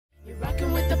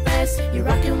best. You're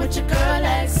rocking with your girl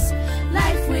Lex.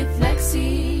 Life with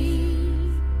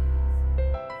Lexi.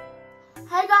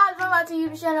 Hey guys, welcome back to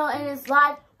YouTube channel, and it's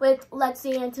Live with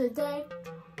Lexi. And today,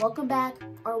 welcome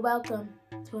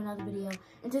to another video.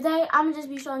 And today, I'm gonna just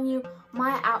be showing you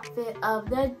my outfit of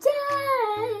the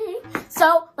day.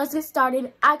 So let's get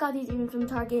started. I got these earrings from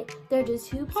Target. They're just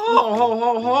hoops.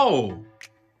 Ho!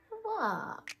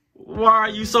 What? Why are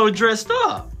you so dressed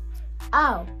up?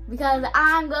 Oh, because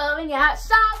I'm going out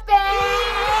shopping.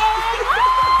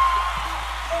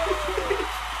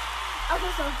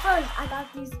 Okay, so first I got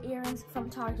these earrings from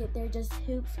Target. They're just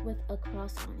hoops with a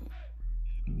cross on it.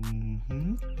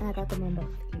 And I got them on both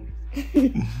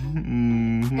ears.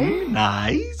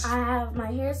 Nice. I have my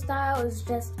hairstyle is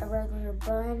just a regular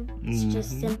bun. It's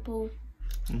just simple.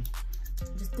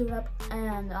 Just do it up.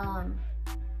 And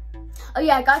oh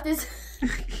yeah, I got this.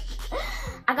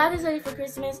 I got this ready for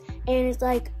Christmas, and it's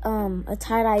like a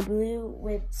tie-dye blue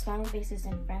with smiling faces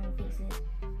and frowning faces.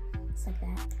 It's like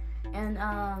that. And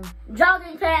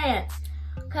jogging pants,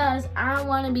 cause I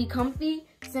want to be comfy,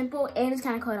 simple, and it's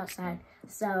kind of cold outside.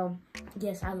 So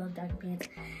yes, I love jogging pants.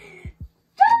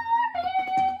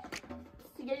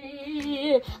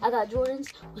 Yeah. I got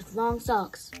Jordans with long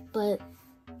socks, but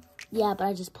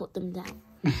I just pulled them down.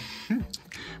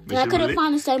 And I couldn't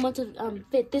find the same one to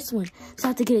fit this one, so I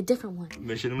had to get a different one.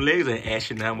 Make sure them legs ain't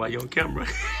ashy now while you're on camera.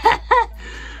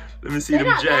 Let me see They're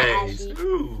them not that J's. ashy.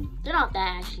 Ooh. They're not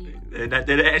that ashy. They're not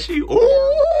that ashy?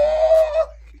 Ooh!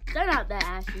 They're not that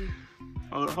ashy.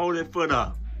 Hold that foot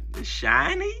up. It's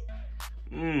shiny?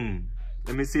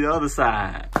 Let me see the other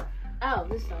side. Oh,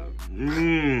 this side.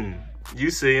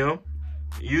 You see him.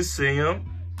 You see him.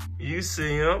 You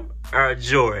see him.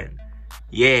 Jordan.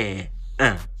 Yeah.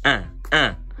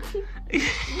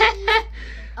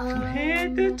 From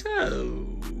head to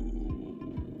toe.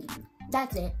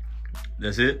 That's it.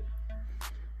 That's it?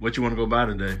 What you want to go buy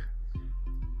today?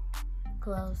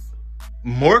 Clothes.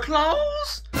 More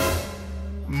clothes?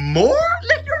 More?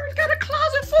 Like you already got a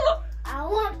closet full of... I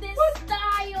want this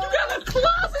style. You got a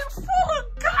closet full of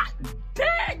god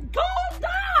dang gold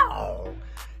doll.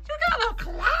 You got a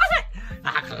closet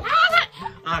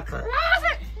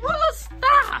full of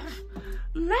stuff.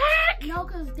 Like... No,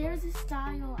 because there's a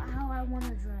style how I want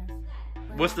to dress.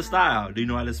 What's the style? Do you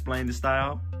know how to explain the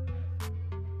style?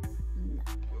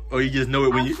 Or you just know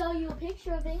it when I'll show you a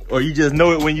picture of it. Or you just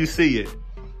know it when you see it?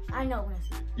 I know when I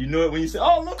see it. You know it when you say,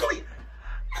 oh, look who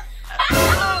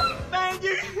oh, man,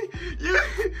 you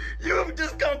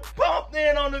just come pumped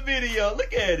in on the video.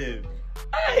 Look at him.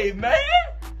 Hey, man.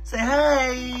 Say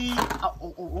hey.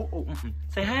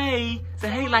 Say hey. Say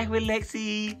hey like with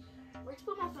Lexi. Where'd you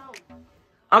put my phone?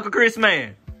 Uncle Chris,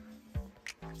 man.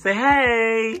 Say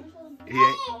hey.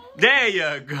 Yeah. There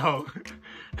you go.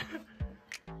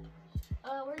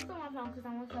 Where'd you put my phone? Because I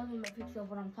want to show him a picture of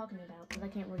what I'm talking about. Because I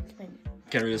can't really explain it.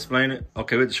 Can't really explain it?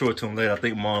 Okay, we'll show it to him later. I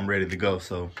think Mom ready to go,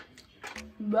 so.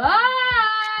 Bye!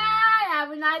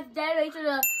 Have a nice day. Make sure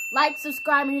to like,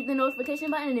 subscribe, and hit the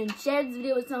notification button, and share this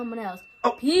video with someone else.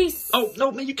 Oh, peace! Oh,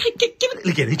 no, man, you can't give it.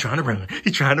 Look at him. He's trying to run.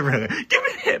 He's trying to run. Give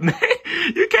it that, man.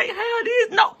 You can't have this.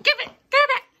 No, give it.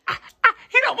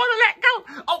 He don't want to let go.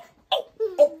 Oh,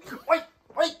 wait.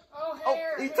 Oh,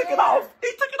 he took it off.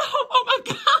 Oh, my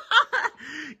God.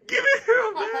 Give it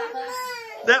here, man.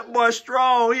 That boy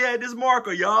strong. He had this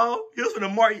marker, y'all. He was finna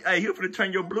mark. Hey, he was finna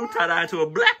turn your blue tie-dye into a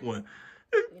black one.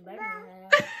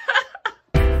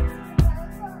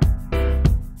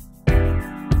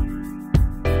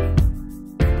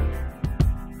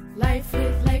 Life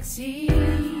with Lexi.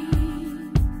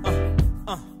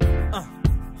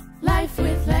 Life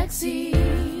with Lexi.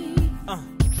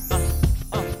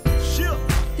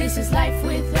 This is Life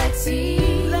with Lexi.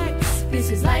 This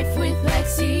is Life with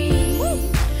Lexi.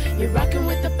 You're rocking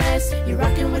with the best. You're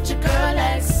rocking with your girl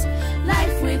Lex.